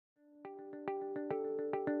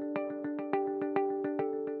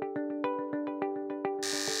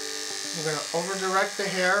We're going to over direct the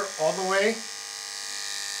hair all the way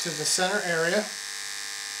to the center area,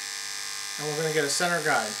 and we're going to get a center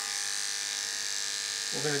guide.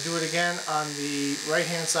 We're going to do it again on the right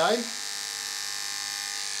hand side,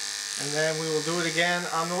 and then we will do it again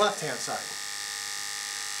on the left hand side.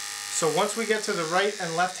 So once we get to the right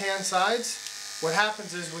and left hand sides, what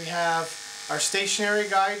happens is we have our stationary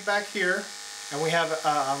guide back here, and we have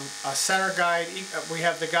a center guide. We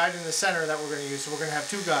have the guide in the center that we're going to use, so we're going to have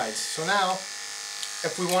two guides. So now,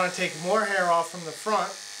 if we want to take more hair off from the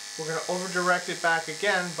front, we're going to over direct it back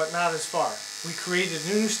again, but not as far. We created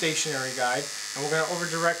a new stationary guide, and we're going to over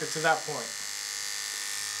direct it to that point.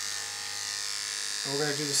 And we're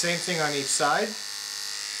going to do the same thing on each side.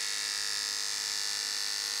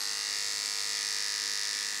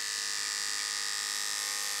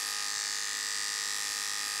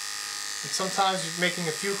 And sometimes making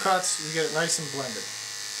a few cuts, you get it nice and blended.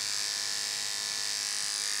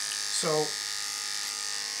 So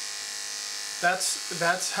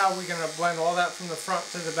that's how we're going to blend all that from the front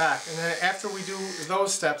to the back. And then after we do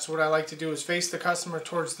those steps, what I like to do is face the customer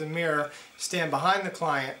towards the mirror, stand behind the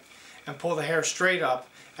client, and pull the hair straight up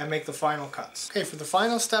and make the final cuts. Okay, for the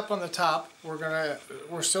final step on the top,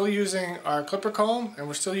 we're still using our clipper comb, and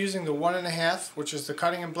we're still using the 1.5, which is the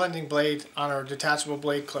cutting and blending blade on our detachable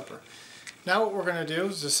blade clipper. Now what we're going to do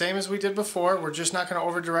is the same as we did before. We're just not going to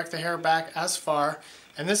over direct the hair back as far,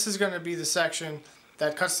 and this is going to be the section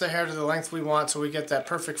that cuts the hair to the length we want, so we get that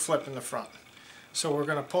perfect flip in the front. So we're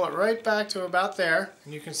going to pull it right back to about there,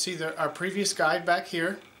 and you can see our previous guide back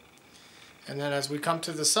here. And then as we come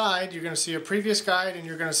to the side, you're going to see a previous guide, and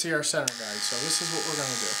you're going to see our center guide. So this is what we're going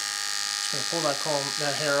to do. Just going to pull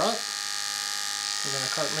that hair up. We're going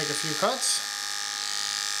to make a few cuts.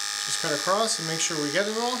 Just cut across and make sure we get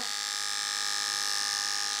it all.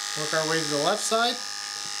 Work our way to the left side.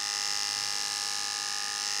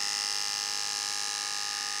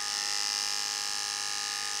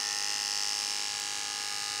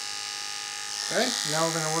 Okay, now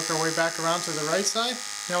we're going to work our way back around to the right side.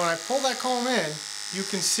 Now when I pull that comb in, you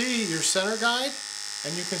can see your center guide,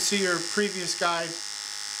 and you can see your previous guide,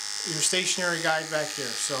 your stationary guide back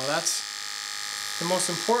here. So that's the most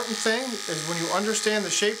important thing, is when you understand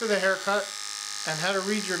the shape of the haircut and how to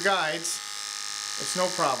read your guides, it's no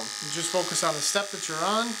problem. You just focus on the step that you're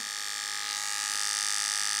on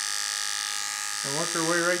and work your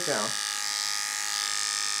way right down.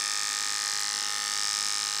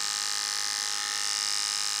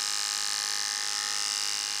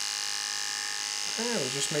 Okay,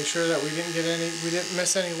 we'll just make sure that we didn't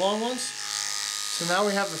miss any long ones. So now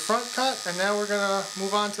we have the front cut, and now we're going to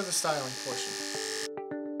move on to the styling portion.